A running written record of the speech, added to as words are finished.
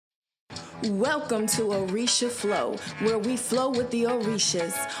Welcome to Orisha Flow, where we flow with the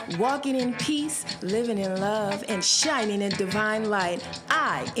Orishas, walking in peace, living in love, and shining in divine light.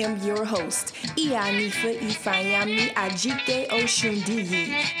 I am your host, Iyanifa Ifayami Ajike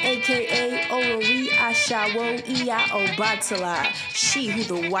Oshundiyi, aka Orori Ashawo Iya Obatala, she who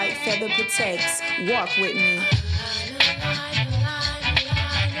the white feather protects. Walk with me.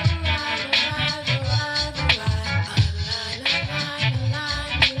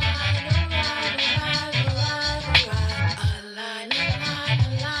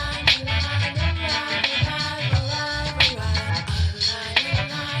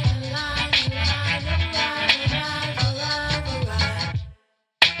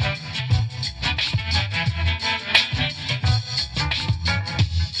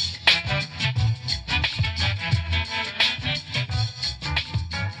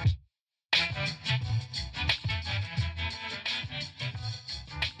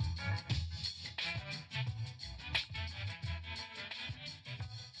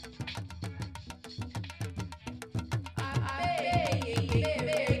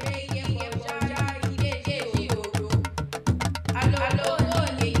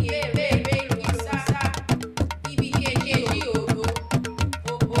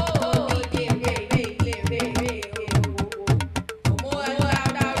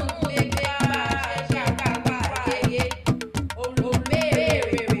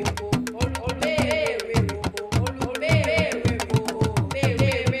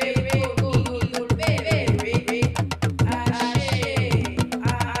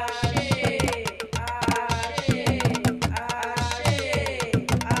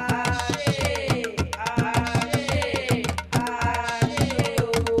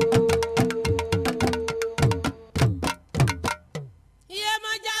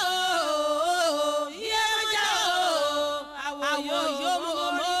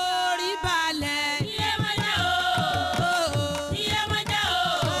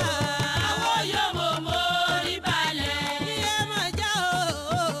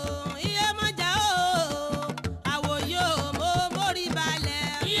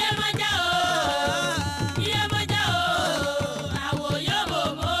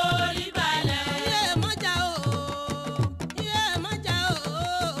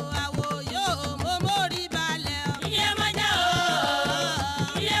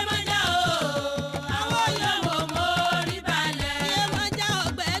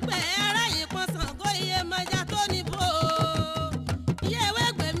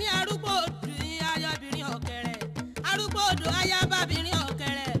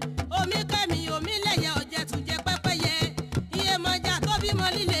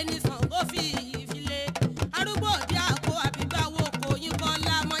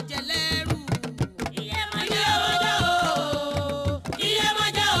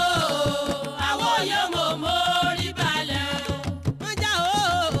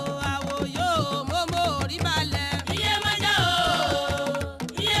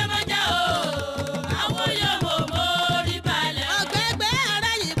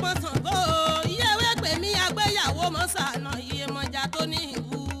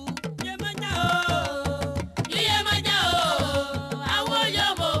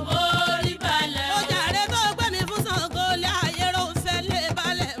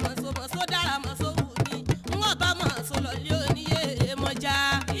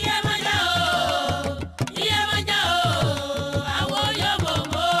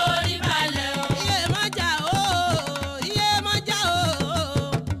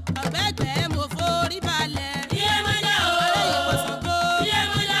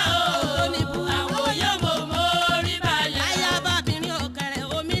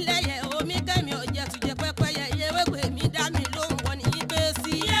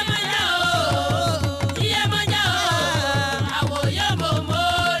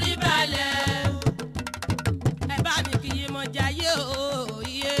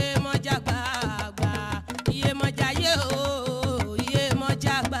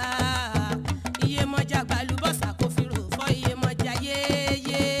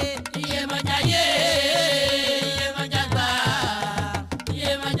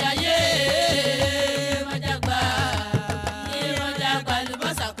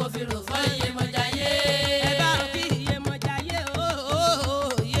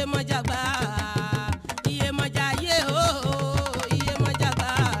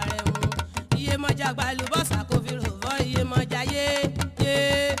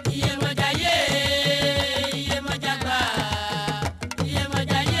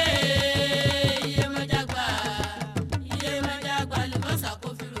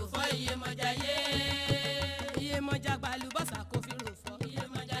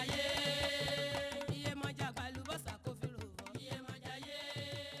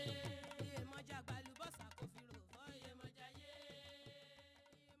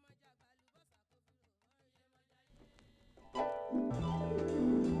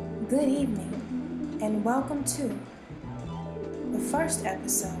 Good evening, and welcome to the first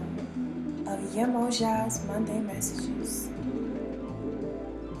episode of Yemoja's Monday Messages.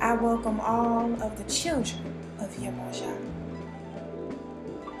 I welcome all of the children of Yemoja.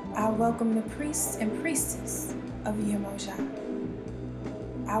 I welcome the priests and priestess of Yemoja.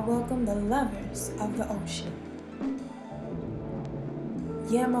 I welcome the lovers of the ocean.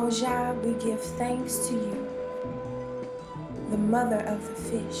 Yemoja, we give thanks to you, the mother of the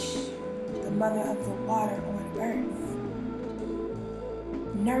fish, the mother of the water on earth.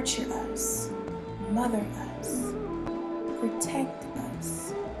 Nurture us, mother us, protect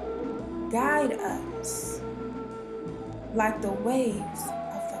us, guide us like the waves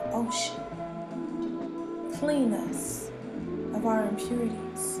of the ocean. Clean us of our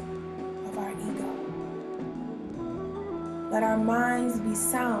impurities, of our ego. Let our minds be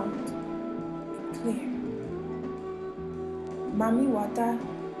sound and clear. MaMi Wata,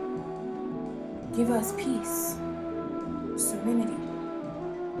 give us peace, serenity.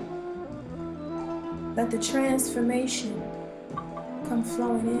 Let the transformation come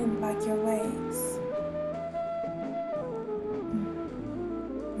flowing in like your waves.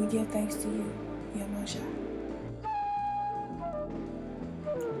 We give thanks to you, Yemoja.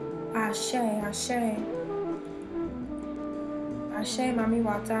 Ashe, Ashe. Ashe, MaMi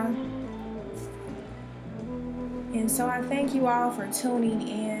Wata. And so I thank you all for tuning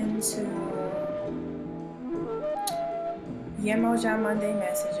in to Yemoja Monday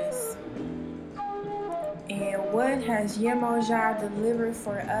Messages. And what has Yemoja delivered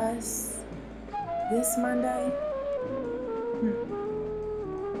for us this Monday?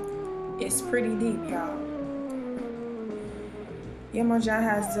 It's pretty deep, y'all. Yemoja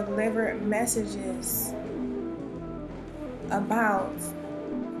has delivered messages about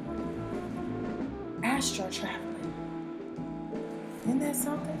astral traveling. Isn't that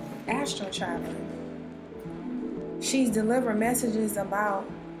something? Astral traveling. She's delivered messages about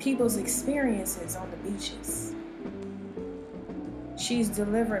people's experiences on the beaches. She's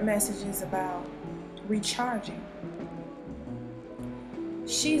delivered messages about recharging.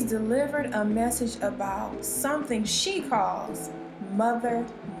 She's delivered a message about something she calls mother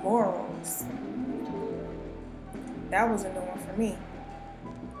morals. That was a new one for me.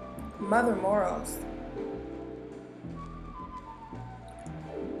 Mother morals.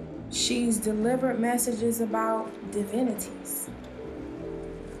 She's delivered messages about divinities.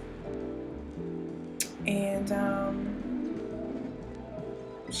 And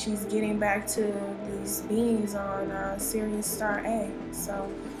she's getting back to these beings on Sirius Star A.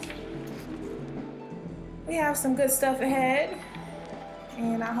 So we have some good stuff ahead.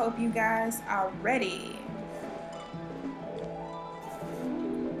 And I hope you guys are ready.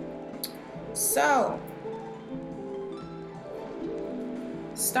 So,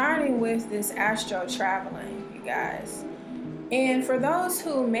 starting with this astral traveling, you guys. And for those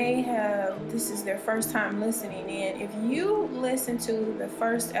who may have, this is their first time listening in, if you listen to the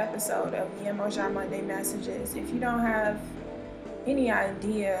first episode of Yemoja Monday Messages, if you don't have any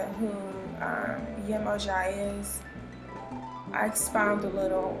idea who Yemoja is, I expound a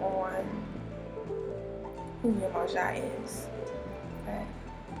little on who Yemoja is, okay?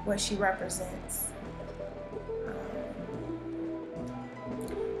 What she represents.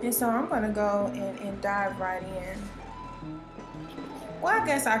 And so I'm going to go and dive right in. Well, I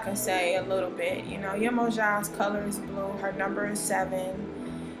guess I can say a little bit. You know, Yemoja's color is blue. Her number is 7.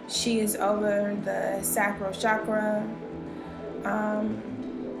 She is over the sacral chakra.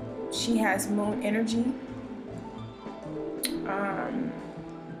 She has moon energy.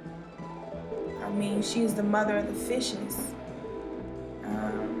 She is the mother of the fishes.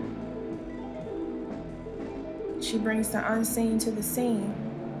 She brings the unseen to the seen.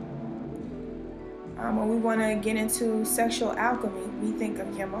 When we want to get into sexual alchemy, we think of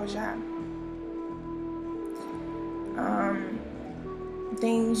Yemoja.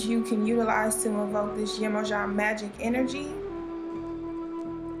 Things you can utilize to invoke this Yemoja magic energy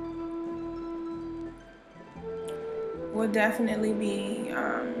will definitely be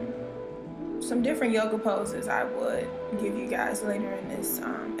some different yoga poses I would give you guys later in this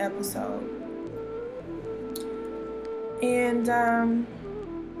episode. And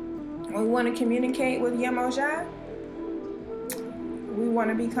we want to communicate with Yemoja. We want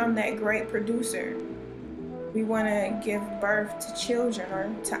to become that great producer. We want to give birth to children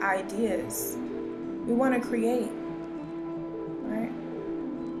or to ideas. We want to create, right?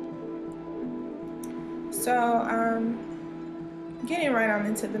 So, getting right on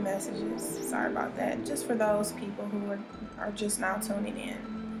into the messages. Sorry about that. Just for those people who are just now tuning in,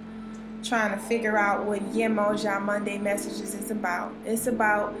 trying to figure out what Yemoja Monday Messages is about. It's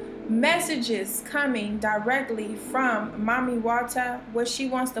about messages coming directly from MaMi Wata, what she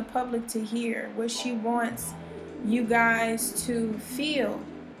wants the public to hear, what she wants you guys to feel,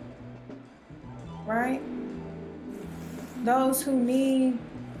 right? Those who need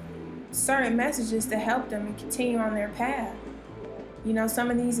certain messages to help them and continue on their path. You know, some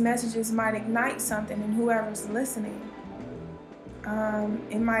of these messages might ignite something in whoever's listening.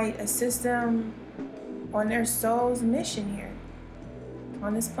 It might assist them on their soul's mission here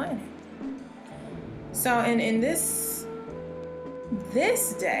on this planet. So in this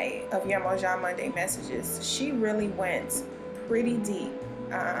day of Yemoja Monday Messages, she really went pretty deep.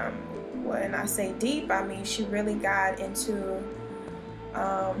 When I say deep, I mean she really got into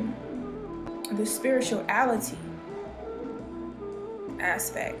the spirituality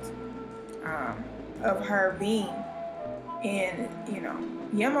aspect of her being. And, you know,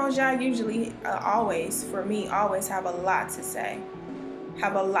 Yemoja usually always have a lot to say,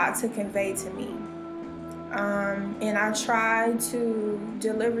 have a lot to convey to me. And I try to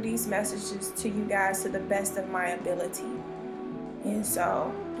deliver these messages to you guys to the best of my ability. And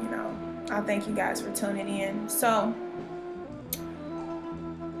so, you know, I thank you guys for tuning in. So,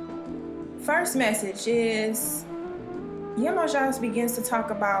 first message is Yemoja begins to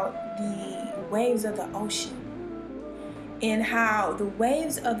talk about the waves of the ocean and how the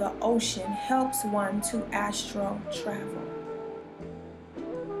waves of the ocean helps one to astral travel.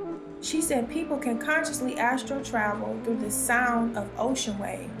 She said people can consciously astral travel through the sound of ocean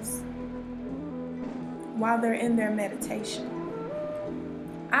waves while they're in their meditation.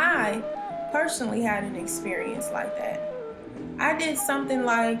 I personally had an experience like that. I did something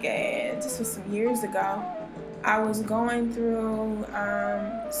like, this was some years ago. I was going through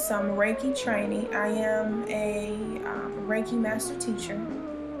some Reiki training. I am a Reiki master teacher.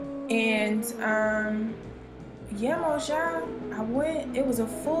 And Yemoja, it was a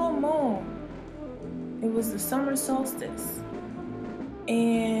full moon. It was the summer solstice.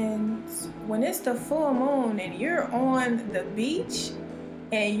 And when it's the full moon and you're on the beach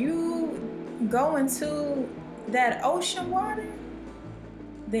and you go into that ocean water,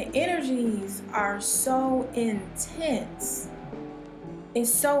 the energies are so intense.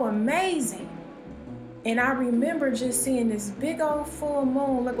 It's so amazing. And I remember just seeing this big old full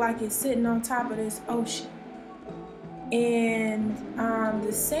moon look like it's sitting on top of this ocean. And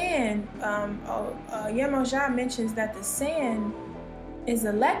the sand, Yemoja mentions that the sand is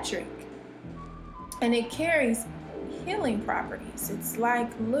electric and it carries healing properties. It's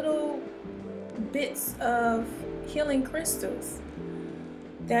like little bits of healing crystals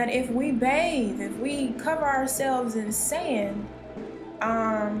that if we bathe, if we cover ourselves in sand,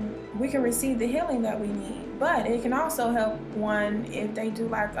 we can receive the healing that we need. But it can also help one if they do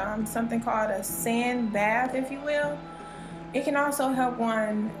like something called a sand bath, if you will. It can also help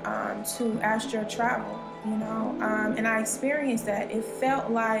one to astral travel, you know. And I experienced that. It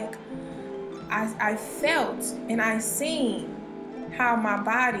felt like I felt and I seen how my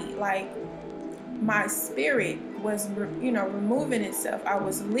body, like my spirit was, removing itself. I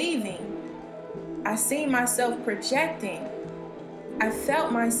was leaving. I seen myself projecting. I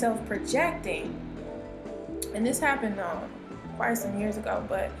felt myself projecting. And this happened quite some years ago,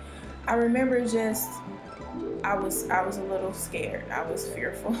 but I remember I was a little scared. I was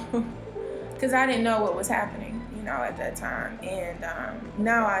fearful because I didn't know what was happening, at that time. And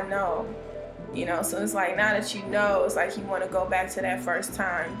now I know, so it's like now that you know, it's like you want to go back to that first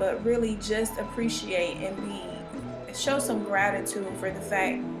time, but really just appreciate and show some gratitude for the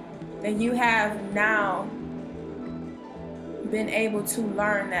fact that you have now been able to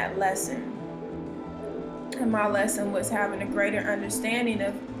learn that lesson. And my lesson was having a greater understanding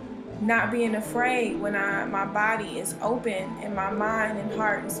of not being afraid when my body is open and my mind and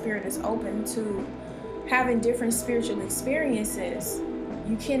heart and spirit is open to having different spiritual experiences.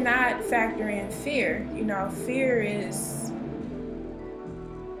 You cannot factor in fear. Fear is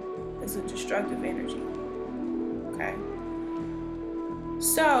a destructive energy. Okay.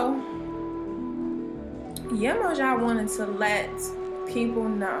 So, Yemoja wanted to let people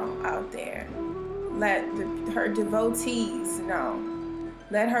know out there, let her devotees know,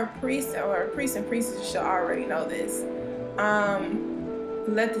 let her priests and priestesses should already know this.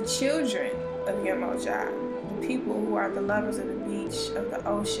 Let the children of Yemoja, the people who are the lovers of the beach, of the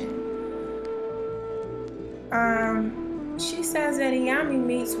ocean. She says that Iyami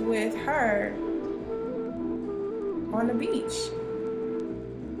meets with her on the beach.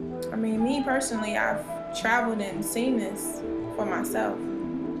 I mean, me personally, I've traveled and seen this for myself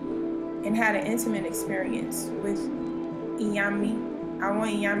and had an intimate experience with Iyami, Awon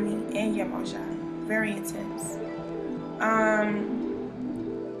Iyami, and Yemoja. Very intense.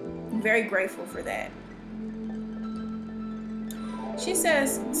 very grateful for that. She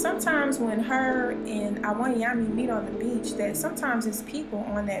says sometimes when her and Awon Iyami meet on the beach, that sometimes it's people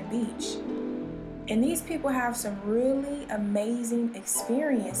on that beach. And these people have some really amazing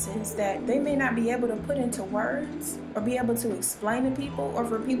experiences that they may not be able to put into words or be able to explain to people or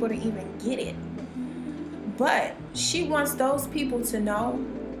for people to even get it. But she wants those people to know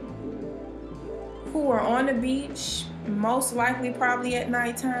who are on the beach, most likely probably at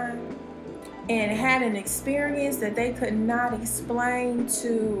nighttime, and had an experience that they could not explain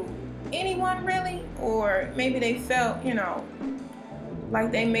to anyone really, or maybe they felt,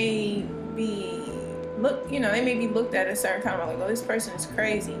 like they may be looked at a certain kind of like, oh, this person is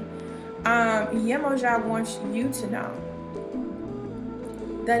crazy. Yemoja wants you to know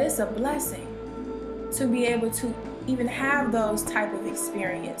that it's a blessing to be able to even have those type of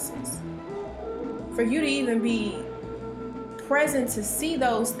experiences. For you to even be present to see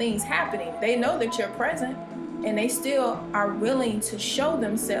those things happening. They know that you're present and they still are willing to show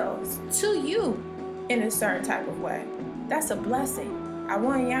themselves to you in a certain type of way. That's a blessing.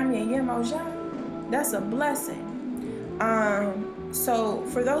 Awon Iyami and Yemoja, that's a blessing. So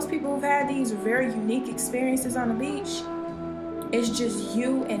for those people who've had these very unique experiences on the beach, it's just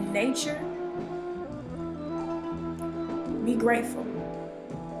you and nature. Be grateful,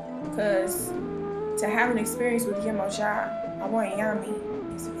 because to have an experience with Yemoja, Awon Iyami,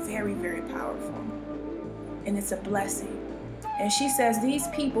 is very, very powerful, and it's a blessing. And she says these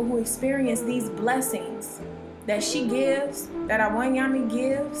people who experience these blessings that she gives, that Awon Iyami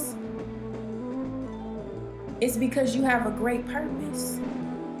gives, it's because you have a great purpose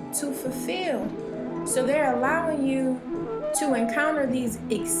to fulfill. So they're allowing you to encounter these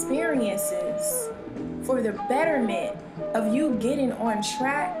experiences for the betterment of you getting on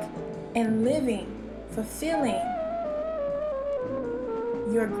track and living, fulfilling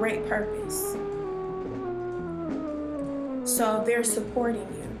your great purpose. So they're supporting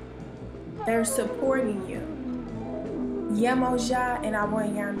you. They're supporting you. Yemoja and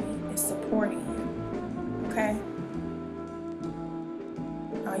Awon Iyami is supporting you. Okay?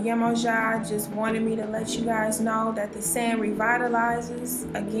 Yemoja just wanted me to let you guys know that the sand revitalizes,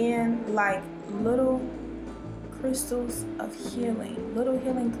 again, like little crystals of healing, little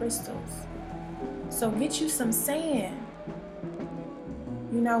healing crystals. So get you some sand.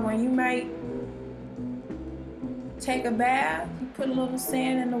 When you might take a bath, you put a little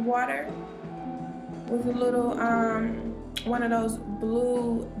sand in the water with a little, one of those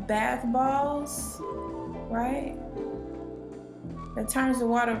blue bath balls, right? That turns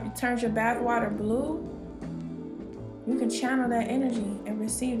your bath water blue. You can channel that energy and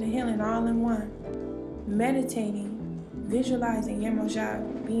receive the healing all in one. Meditating, visualizing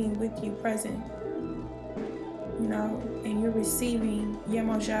Yemoja being with you present, and you're receiving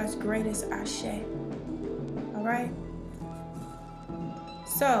Yemoja's greatest ashe. All right?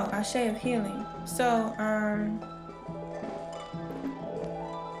 So, ashe of healing. So,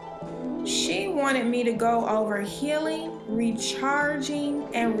 she wanted me to go over healing, recharging,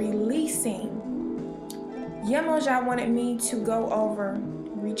 and releasing. Yemoja wanted me to go over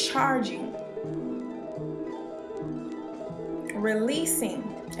recharging, releasing,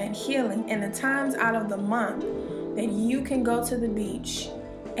 and healing in the times out of the month that you can go to the beach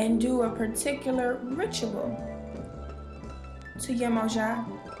and do a particular ritual to Yemoja,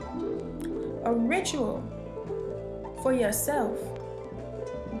 a ritual for yourself,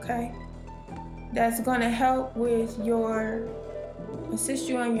 okay? That's gonna help with assist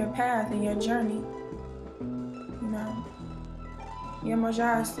you on your path and your journey.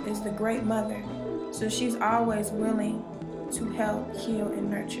 Yemoja is the great mother, so she's always willing to help, heal, and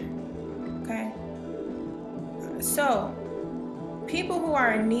nurture, okay? So, people who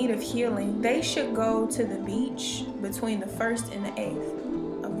are in need of healing, they should go to the beach between the 1st and the 8th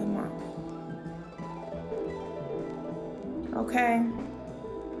of the month, okay?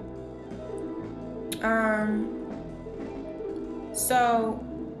 So,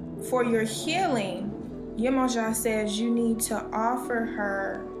 for your healing, Yemoja says you need to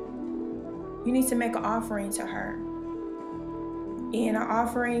make an offering to her. In an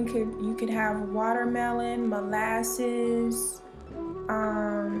offering, you could have watermelon, molasses.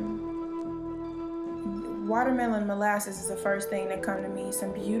 Watermelon molasses is the first thing that come to me.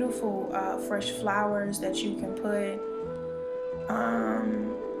 Some beautiful fresh flowers that you can put.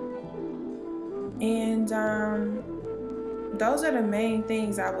 Those are the main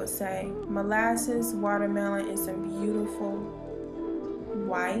things I would say. Molasses, watermelon, and some beautiful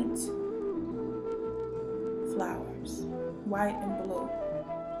white flowers. White and blue,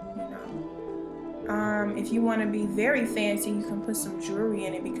 If you want to be very fancy, you can put some jewelry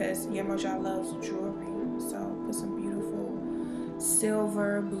in it, because Yemoja loves jewelry. So put some beautiful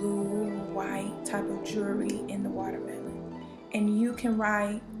silver, blue, white type of jewelry in the watermelon. And you can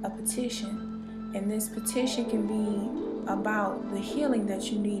write a petition. And this petition can be about the healing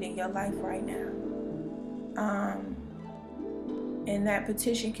that you need in your life right now. And that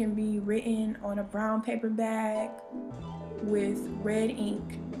petition can be written on a brown paper bag with red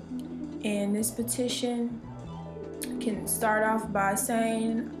ink. And this petition can start off by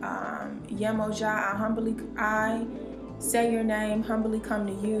saying, Yemoja, I say your name, humbly come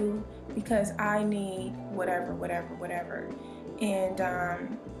to you because I need whatever. And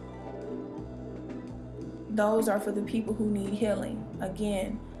those are for the people who need healing.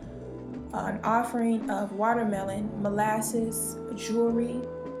 Again, an offering of watermelon, molasses, jewelry,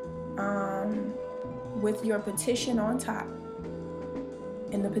 with your petition on top.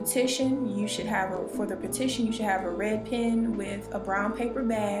 In the petition, you should have a red pen with a brown paper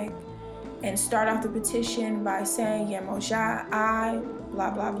bag, and start off the petition by saying, Yemoja, I, blah,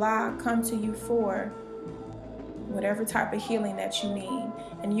 blah, blah, come to you for whatever type of healing that you need.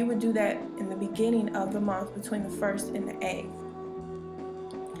 And you would do that in the beginning of the month, between the 1st and the 8th.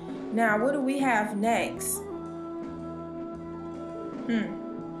 Now, what do we have next?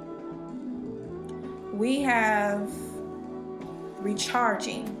 We have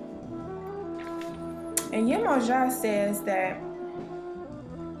recharging. And Yemoja says that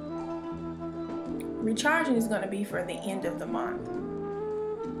recharging is going to be for the end of the month.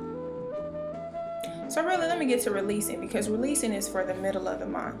 So really, let me get to releasing, because releasing is for the middle of the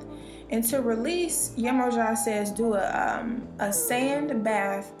month. And to release, Yemoja says do a sand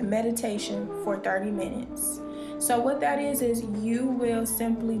bath meditation for 30 minutes. So what that is you will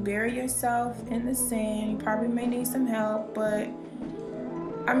simply bury yourself in the sand. You probably may need some help, but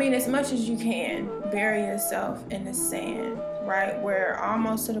as much as you can, bury yourself in the sand, right? Where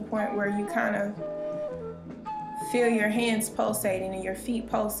almost to the point where you kind of feel your hands pulsating and your feet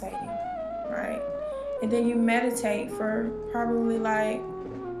pulsating, right? And then you meditate for probably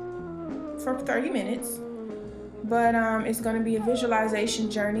for 30 minutes. But it's going to be a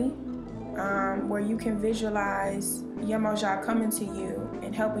visualization journey where you can visualize Yemoja coming to you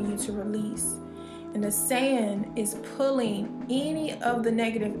and helping you to release. And the sand is pulling any of the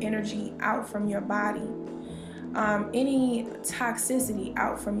negative energy out from your body, any toxicity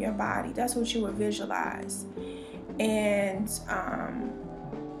out from your body. That's what you would visualize. And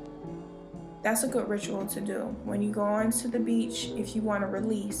that's a good ritual to do. When you go onto the beach, if you want to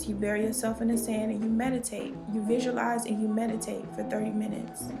release, you bury yourself in the sand and you meditate. You visualize and you meditate for 30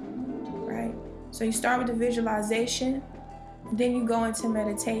 minutes, right? So you start with the visualization, then you go into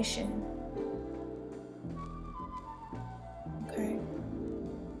meditation. Okay.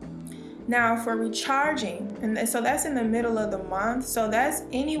 Now for recharging, and so that's in the middle of the month. So that's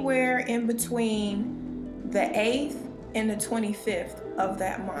anywhere in between the 8th and the 25th of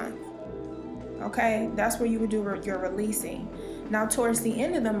that month. Okay, that's where you would do your releasing. Now, towards the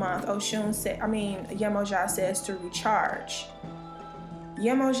end of the month, Yemoja says to recharge.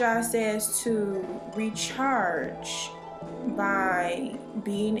 Yemoja says to recharge by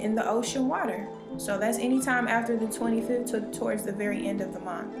being in the ocean water. So that's anytime after the 25th towards the very end of the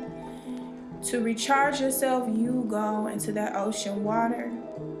month. To recharge yourself, you go into that ocean water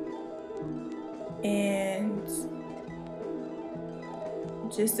and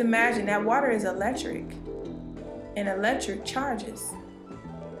just imagine that water is electric, and electric charges,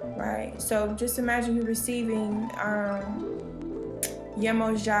 right? So just imagine you receiving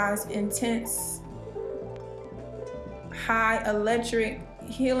Yemoja's intense, high electric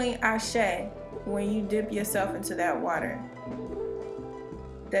healing ashe when you dip yourself into that water.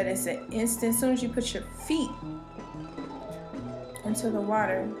 That is an instant. As soon as you put your feet into the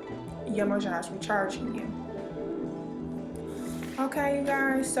water, Yemoja is recharging you. Okay, you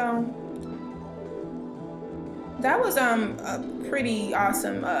guys, so that was a pretty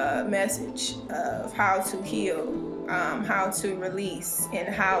awesome message of how to heal, how to release, and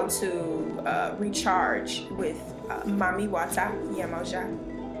how to recharge with MaMi Wata Yemoja.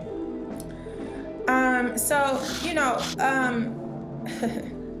 I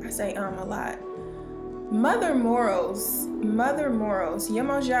say a lot. Mother morals.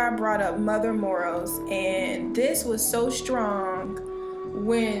 Yemoja brought up mother morals, and this was so strong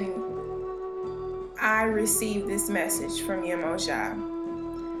when I received this message from Yemoja.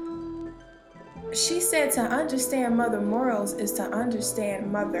 She said to understand mother morals is to understand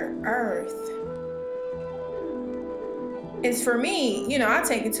Mother Earth. It's for me, I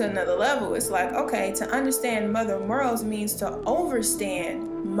take it to another level. It's like, okay, to understand mother morals means to overstand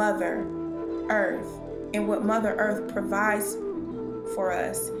Mother Earth and what Mother Earth provides for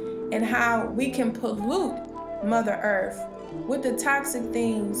us, and how we can pollute Mother Earth with the toxic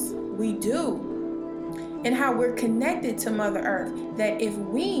things we do, and how we're connected to Mother Earth, that if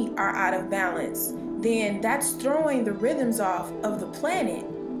we are out of balance, then that's throwing the rhythms off of the planet,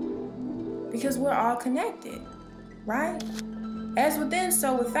 because we're all connected, right? As within,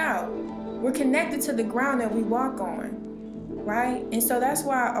 so without. We're connected to the ground that we walk on, right? And so that's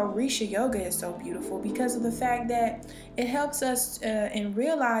why Orisha Yoga is so beautiful, because of the fact that it helps us in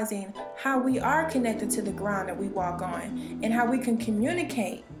realizing how we are connected to the ground that we walk on, and how we can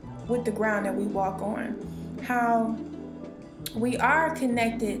communicate with the ground that we walk on, how we are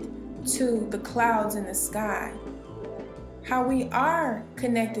connected to the clouds in the sky, how we are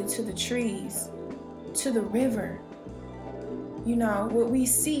connected to the trees, to the river. You know, what we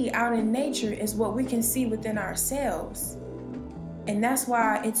see out in nature is what we can see within ourselves. And that's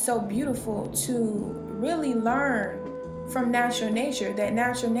why it's so beautiful to really learn from natural nature, that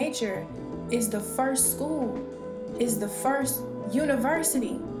natural nature is the first school, is the first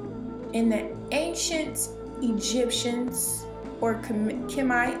university. And the ancient Egyptians, or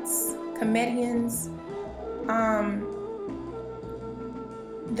Kemites, Comedians,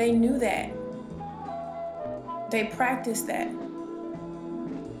 they knew that. They practiced that.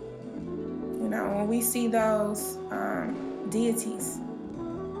 You know, when we see those deities,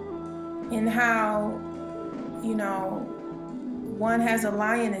 and how, you know, one has a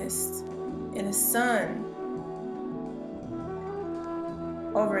lioness and a sun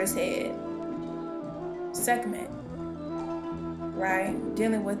over his head, Sekhmet, right?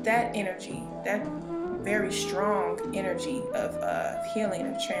 Dealing with that energy, that very strong energy of healing,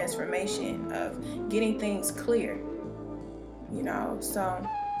 of transformation, of getting things clear, you know. So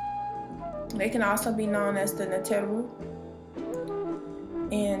they can also be known as the Neteru.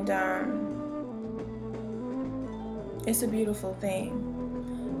 And it's a beautiful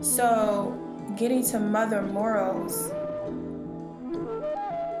thing. So getting to mother morals,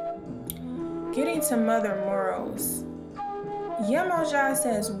 Yemoja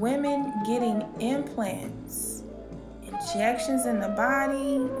says women getting implants, injections in the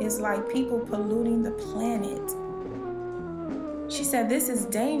body is like people polluting the planet. She said this is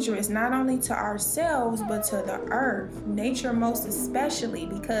dangerous not only to ourselves but to the earth, nature most especially,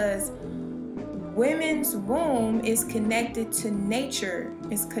 because women's womb is connected to nature,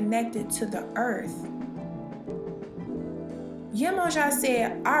 is connected to the earth. Yemoja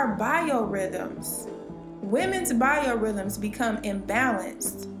said our biorhythms, women's biorhythms become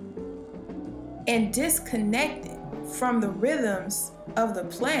imbalanced and disconnected from the rhythms of the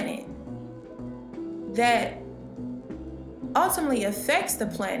planet that ultimately affects the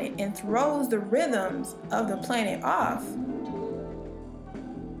planet and throws the rhythms of the planet off.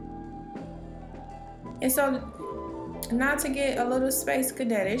 And so, not to get a little space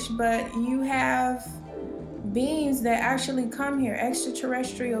cadetish, but you have beings that actually come here,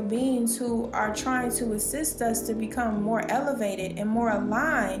 extraterrestrial beings who are trying to assist us to become more elevated and more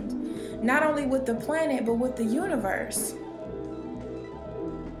aligned, not only with the planet, but with the universe.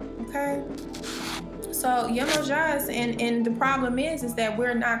 Okay? So Yemojas, and the problem is that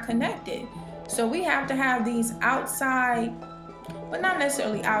we're not connected. So we have to have these outside, but not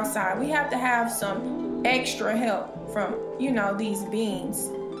necessarily outside. We have to have some extra help from, you know, these beings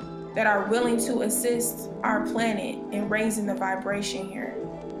that are willing to assist our planet in raising the vibration here.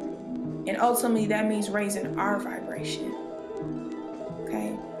 And ultimately that means raising our vibration.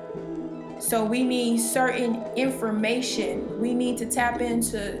 Okay? So we need certain information. We need to tap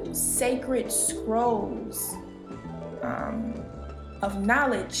into sacred scrolls of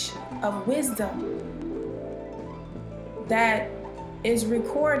knowledge, of wisdom that is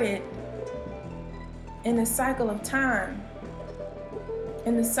recorded in the cycle of time,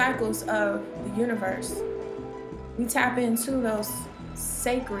 in the cycles of the universe. We tap into those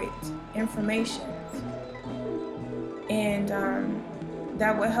sacred information, and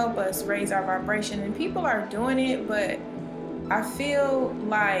that will help us raise our vibration. And people are doing it, but I feel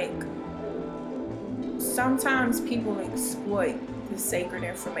like sometimes people exploit the sacred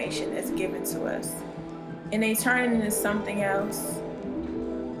information that's given to us, and they turn it into something else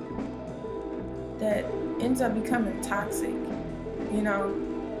that ends up becoming toxic. You know,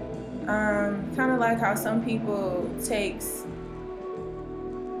 kind of like how some people takes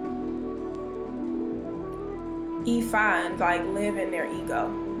Ifa and like live in their ego.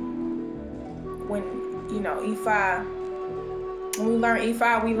 When, you know, Ifa, when we learn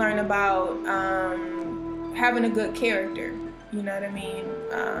Ifa, we learn about having a good character. You know what I mean?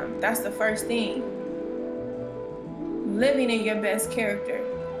 That's the first thing. Living in your best character.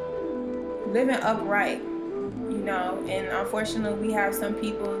 living upright, you know, and unfortunately we have some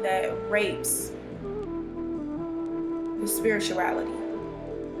people that rapes the spirituality.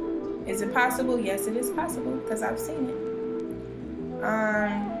 Is it possible? Yes, it is possible, because I've seen it.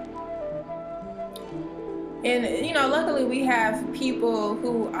 And you know, luckily we have people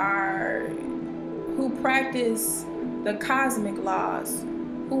who practice the cosmic laws,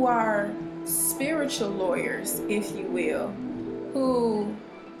 who are spiritual lawyers, if you will, who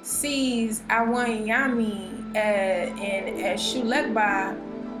sees Awon Iyami and Shulekba.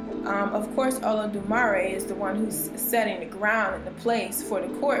 Of course, Olodumare is the one who's setting the ground and the place for the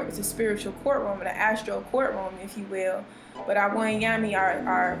court. It's a spiritual courtroom, the astral courtroom, if you will. But Awon Iyami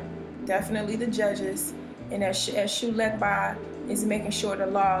are definitely the judges, and as Shulekba is making sure the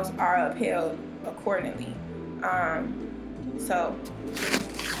laws are upheld accordingly. So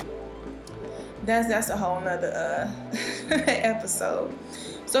that's a whole nother episode.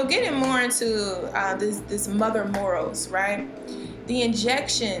 So getting more into this mother morals, right? The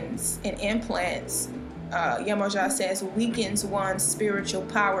injections and implants, Yemoja says, weakens one's spiritual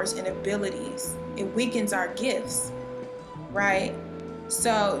powers and abilities. It weakens our gifts, right?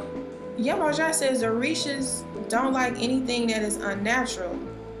 So Yemoja says the Orishas don't like anything that is unnatural.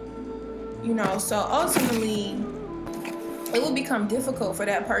 You know, so ultimately it will become difficult for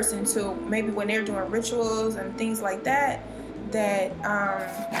that person to, maybe when they're doing rituals and things like that, to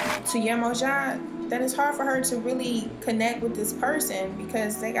Yemoja, that it's hard for her to really connect with this person,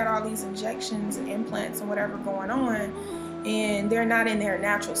 because they got all these injections and implants and whatever going on, and they're not in their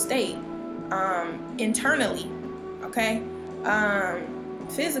natural state, internally, okay,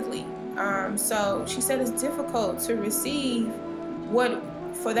 physically. So she said it's difficult to receive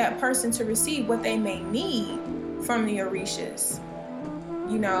for that person to receive what they may need from the Orishas,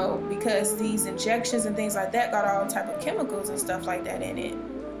 you know, because these injections and things like that got all type of chemicals and stuff like that in it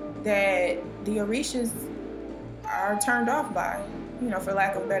that the Orishas are turned off by, you know, for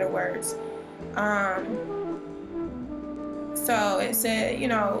lack of better words. So it said, you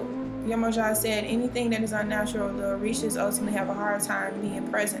know, Yemoja said anything that is unnatural, the Orishas ultimately have a hard time being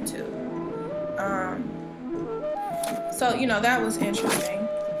present to. So, you know, that was interesting.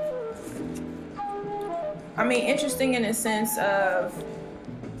 I mean, interesting in the sense of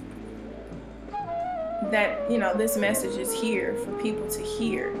that, you know, this message is here for people to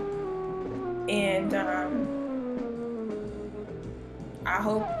hear. And I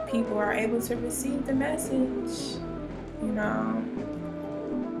hope people are able to receive the message. You know,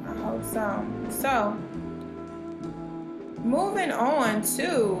 I hope so. So, moving on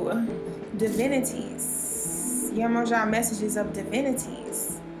to Divinities. Yemoja Messages of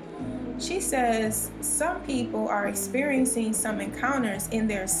Divinities. She says some people are experiencing some encounters in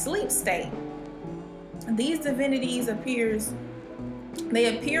their sleep state. These divinities appear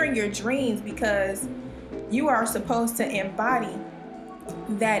in your dreams because you are supposed to embody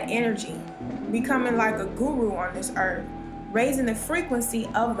that energy, becoming like a guru on this earth, raising the frequency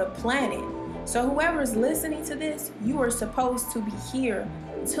of the planet. So whoever's listening to this, you are supposed to be here,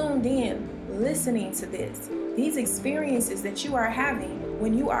 tuned in, listening to this. These experiences that you are having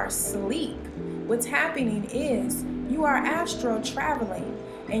when you are asleep, what's happening is you are astral traveling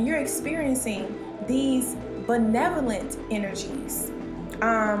and you're experiencing these benevolent energies,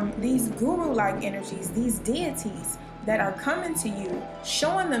 these guru-like energies, these deities that are coming to you,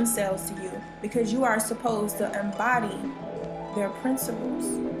 showing themselves to you, because you are supposed to embody their principles,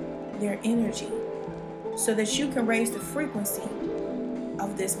 their energy, so that you can raise the frequency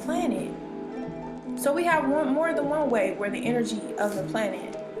of this planet. So we have more than one way where the energy of the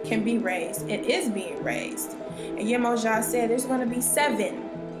planet can be raised. It is being raised. And Yemoja said there's going to be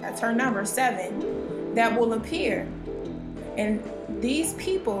 7, that's her number, 7, that will appear. And these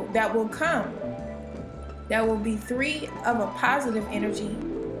people that will come, that will be 3 of a positive energy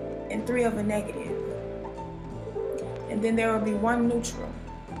and 3 of a negative. And then there will be 1 neutral.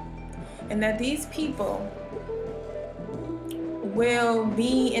 And that these people will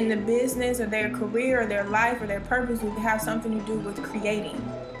be in the business or their career or their life or their purpose will have something to do with creating,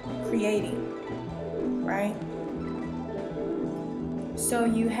 right? So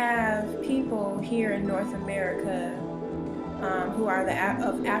you have people here in North America who are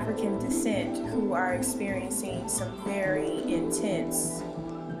of African descent who are experiencing some very intense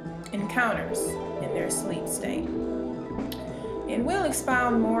encounters in their sleep state. And we'll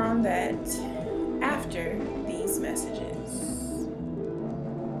expound more on that after these messages.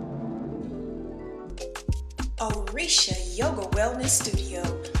 Orisha Yoga Wellness Studio,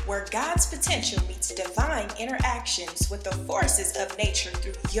 where God's potential meets divine interactions with the forces of nature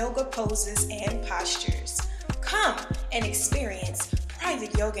through yoga poses and postures. Come and experience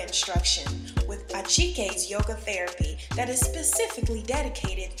private yoga instruction with Ajike's yoga therapy that is specifically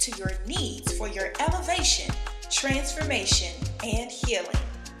dedicated to your needs for your elevation, transformation, and healing.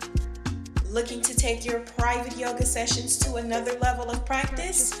 Looking to take your private yoga sessions to another level of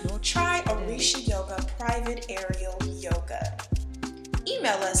practice? Try Orisha Yoga Private Aerial Yoga.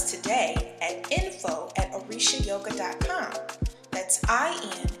 Email us today at info@orishayoga.com. That's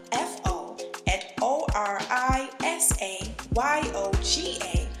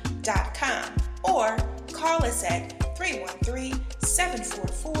info@ORISAYOGA.com, or call us at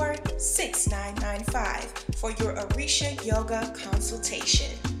 313-744-6995 for your Orisha Yoga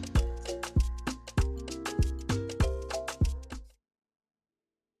consultation.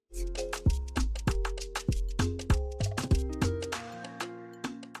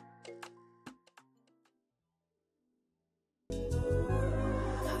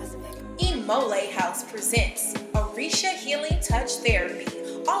 Yemoja House presents Orisha Healing Touch Therapy,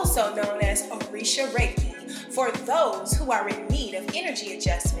 also known as Orisha Reiki, for those who are in need of energy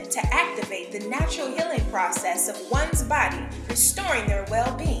adjustment to activate the natural healing process of one's body, restoring their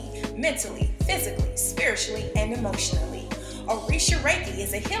well-being mentally, physically, spiritually, and emotionally. Orisha Reiki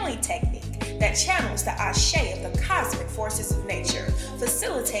is a healing technique that channels the ashe of the cosmic forces of nature,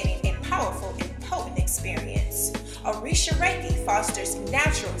 facilitating a powerful and potent experience. Orisha Reiki fosters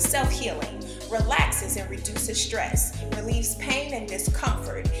natural self-healing, relaxes and reduces stress, relieves pain and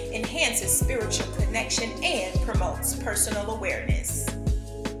discomfort, enhances spiritual connection, and promotes personal awareness.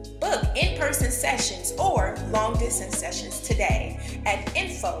 Book in-person sessions or long-distance sessions today at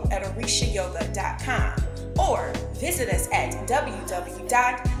info@orishayoga.com or visit us at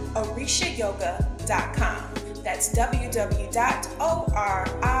www.orishayoga.com. That's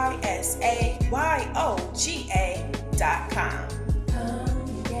www.orishayoga.com.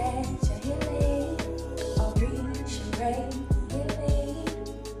 Come get your healing, Orisha Reiki healing.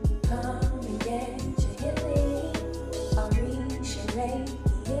 Come and get your healing, Orisha Reiki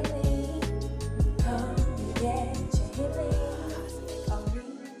healing. Come and get your healing,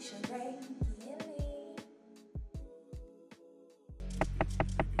 Orisha Reiki healing.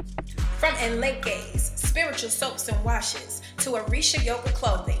 From Enleke's spiritual soaps and washes to Orisha Yoga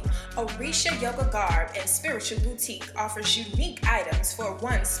clothing, Orisha Yoga Garb and Spiritual Boutique offers unique items for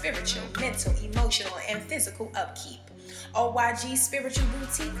one's spiritual, mental, emotional, and physical upkeep. OYG Spiritual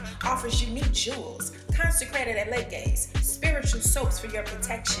Boutique offers unique jewels, consecrated Enleke's, spiritual soaps for your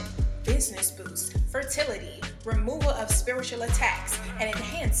protection, business boost, fertility, removal of spiritual attacks, and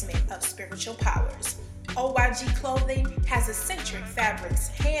enhancement of spiritual powers. OYG Clothing has eccentric fabrics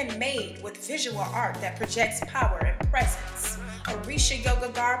handmade with visual art that projects power and presence. Orisha Yoga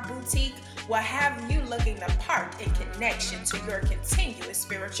Garb Boutique will have you looking the part in connection to your continuous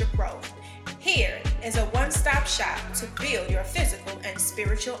spiritual growth. Here is a one-stop shop to build your physical and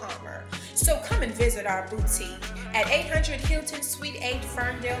spiritual armor. So come and visit our boutique at 800 Hilton Suite 8,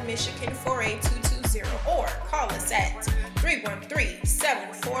 Ferndale, Michigan 48220, or call us at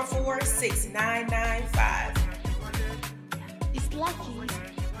 313-744-6995. It's lucky.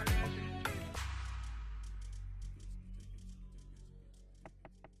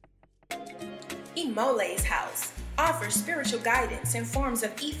 Yemoja's House offers spiritual guidance in forms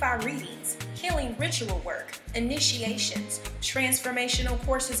of Ifa readings, healing ritual work, initiations, transformational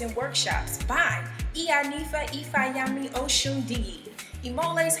courses and workshops by Iyanifa Ifayami Oshundigi.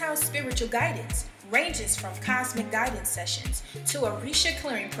 Yemoja's House spiritual guidance ranges from cosmic guidance sessions to Orisha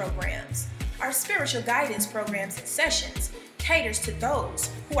clearing programs. Our spiritual guidance programs and sessions caters to those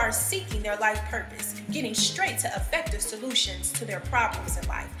who are seeking their life purpose, getting straight to effective solutions to their problems in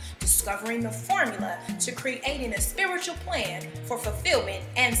life, discovering the formula to creating a spiritual plan for fulfillment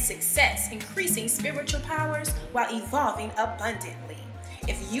and success, increasing spiritual powers while evolving abundantly.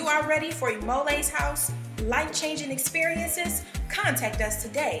 If you are ready for Yemoja's House life-changing experiences, contact us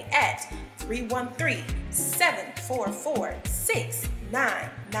today at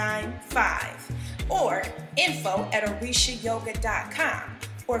 313-744-6995 or info@orishayoga.com,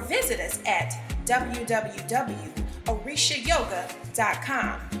 or visit us at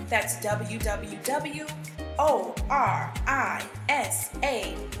www.orishayoga.com. That's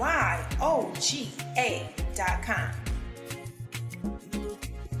www.orishayoga.com.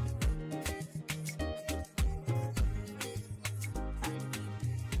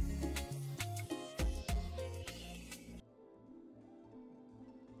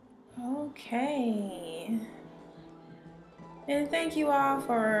 Okay. And thank you all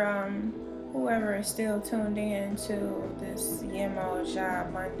for whoever is still tuned in to this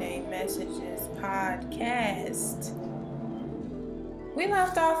Yemoja Monday Messages podcast. We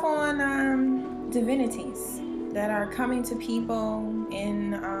left off on divinities that are coming to people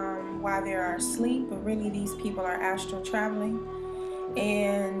in while they are asleep, but really these people are astral traveling.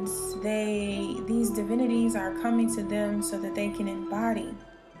 And these divinities are coming to them so that they can embody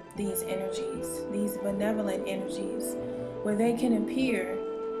these energies, these benevolent energies, where they can appear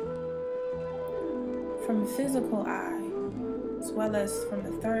from the physical eye as well as from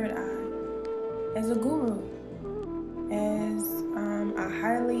the third eye as a guru, as a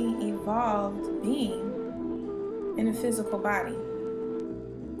highly evolved being in a physical body.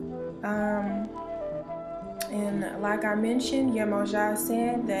 And like I mentioned, Yemoja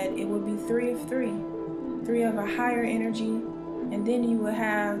said that it would be 3 of 3 of a higher energy, and then you would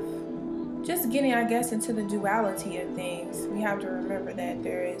have, just getting, I guess, into the duality of things. We have to remember that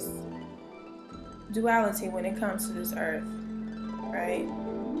there is duality when it comes to this earth, right?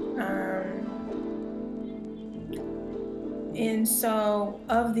 And so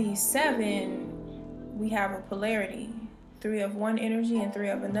of these 7, we have a polarity, 3 of one energy and 3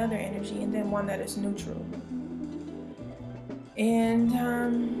 of another energy, and then 1 that is neutral. And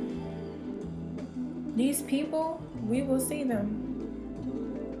these people, we will see them.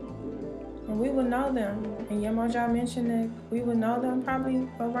 And we will know them. And Yemoja mentioned that we will know them probably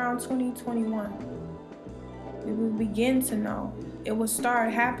around 2021. We will begin to know. It will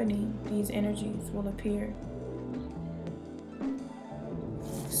start happening. These energies will appear.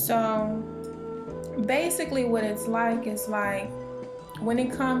 So basically what it's like is like, when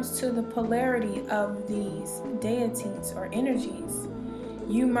it comes to the polarity of these deities or energies,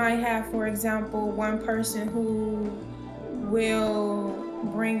 you might have, for example, one person who will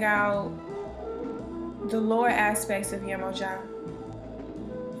bring out the lower aspects of Yemoja.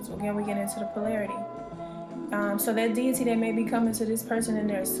 So again, we get into the polarity. So that deity, they may be coming to this person in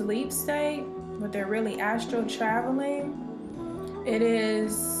their sleep state, but they're really astral traveling. It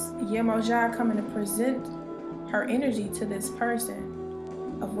is Yemoja coming to present her energy to this person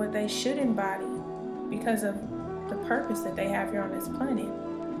of what they should embody because of the purpose that they have here on this planet.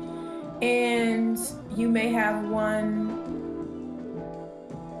 And you may have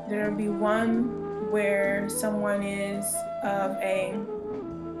there'll be one where someone is of a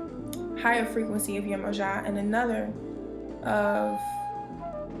higher frequency of Yemoja and another of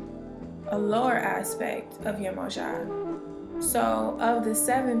a lower aspect of Yemoja. So of the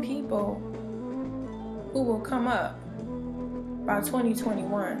 7 people who will come up by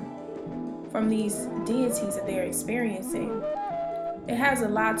 2021 from these deities that they're experiencing, it has a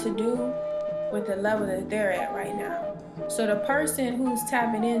lot to do with the level that they're at right now. So the person who's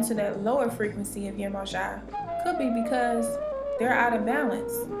tapping into that lower frequency of Yemoja could be because they're out of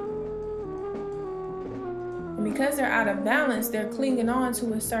balance. And because they're out of balance, they're clinging on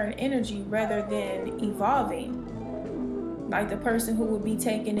to a certain energy rather than evolving, like the person who would be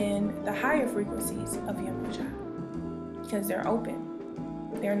taking in the higher frequencies of Yemoja, because they're open.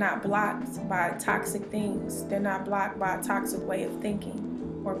 They're not blocked by toxic things. They're not blocked by a toxic way of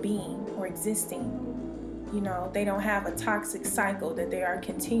thinking or being or existing. You know, they don't have a toxic cycle that they are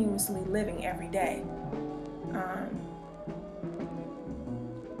continuously living every day.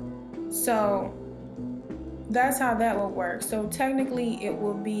 So that's how that will work. So technically it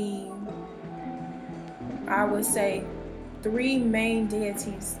will be, I would say, 3 main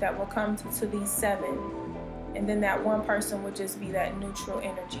deities that will come to these 7. And then that one person would just be that neutral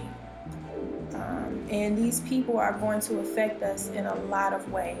energy. And these people are going to affect us in a lot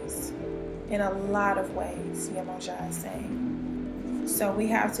of ways. In a lot of ways, Yemoja is saying. So we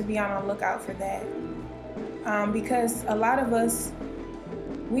have to be on the lookout for that. Because a lot of us,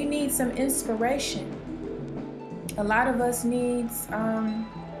 we need some inspiration. A lot of us needs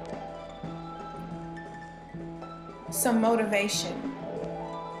some motivation.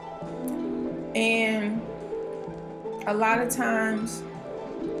 And a lot of times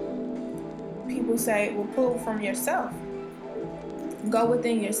people say, well, pull from yourself. Go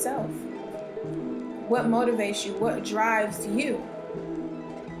within yourself. What motivates you? What drives you?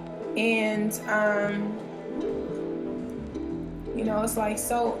 And, you know, it's like,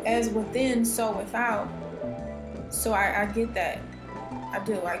 so as within, so without. So I get that. I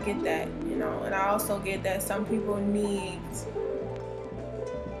get that, you know. And I also get that some people need,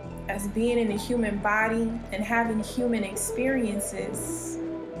 as being in a human body and having human experiences,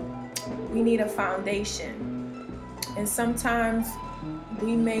 we need a foundation. And sometimes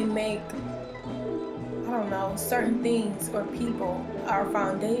we may make, I don't know, certain things or people our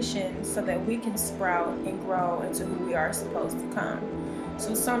foundation so that we can sprout and grow into who we are supposed to come.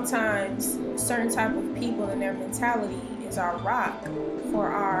 So sometimes certain type of people and their mentality is our rock for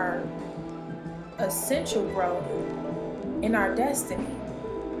our essential growth in our destiny.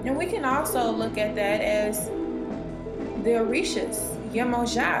 And we can also look at that as the Orishas,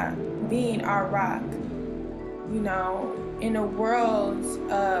 Yemoja being our rock, in a world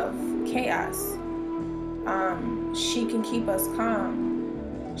of chaos. She can keep us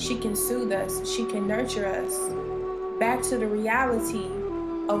calm. She can soothe us. She can nurture us back to the reality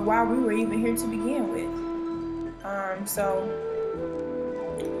of why we were even here to begin with. So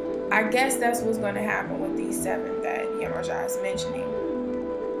I guess that's what's going to happen with these 7 that Yemoja is mentioning.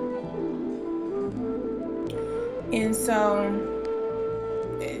 And so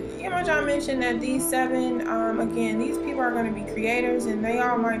Yemoja mentioned that these 7, again, these people are going to be creators, and they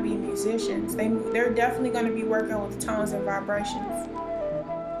all might be musicians. They're definitely going to be working with tones and vibrations,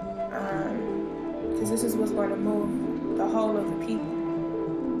 because this is what's going to move the whole of the people.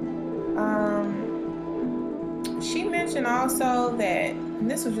 She mentioned also that, and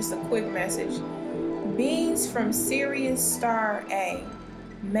this was just a quick message, beings from Sirius Star A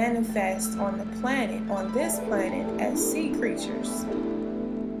manifest on this planet, as sea creatures.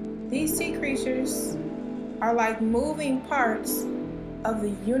 These sea creatures are like moving parts of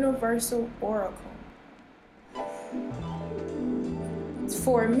the universal oracle.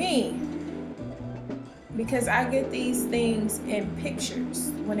 For me, because I get these things in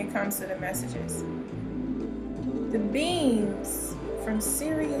pictures when it comes to the messages. The beings from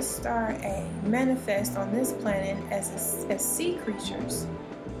Sirius Star A manifest on this planet as sea creatures.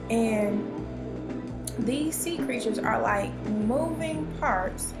 And these sea creatures are like moving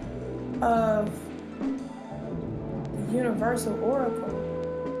parts of the universal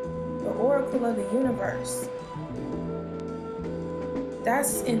oracle, the oracle of the universe.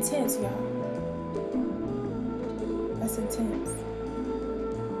 That's intense, y'all. That's intense.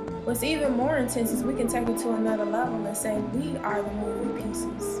 What's even more intense is we can take it to another level and say we are the moving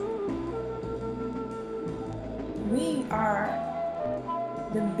pieces. We are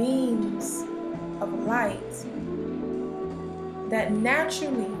the beams of light that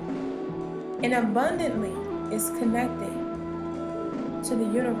naturally and abundantly is connected to the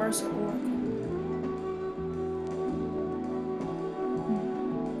universal oracle.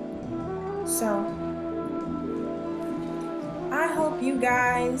 So, I hope you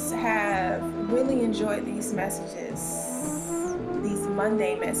guys have really enjoyed these messages, these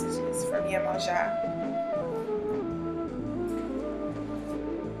Monday messages from Yemoja.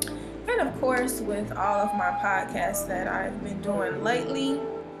 And of course, with all of my podcasts that I've been doing lately,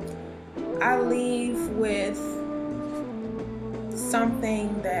 I leave with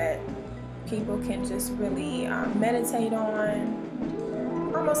something that people can just really meditate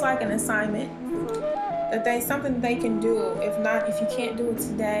on, almost like an assignment. Something they can do. If you can't do it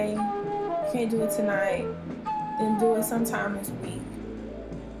today, you can't do it tonight, then do it sometime this week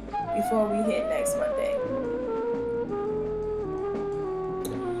before we hit next Monday.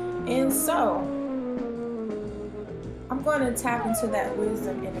 And so, I'm going to tap into that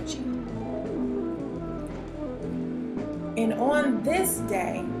wisdom energy. And on this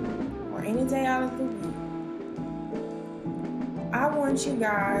day, or any day out of the week, I want you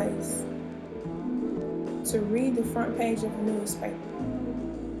guys to read the front page of a newspaper,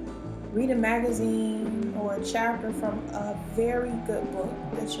 read a magazine or a chapter from a very good book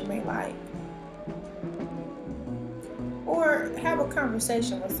that you may like, or have a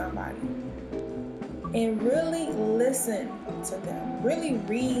conversation with somebody and really listen to them, really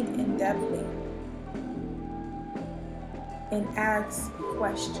read in depthly and ask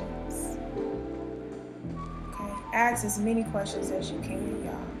questions. Okay, ask as many questions as you can,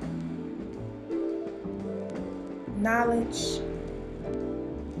 y'all. Knowledge,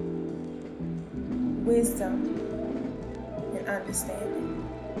 wisdom, and understanding.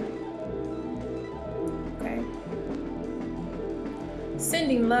 Okay?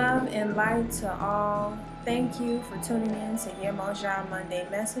 Sending love and light to all. Thank you for tuning in to Yemoja Monday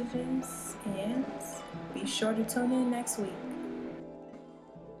Messages, and be sure to tune in next week.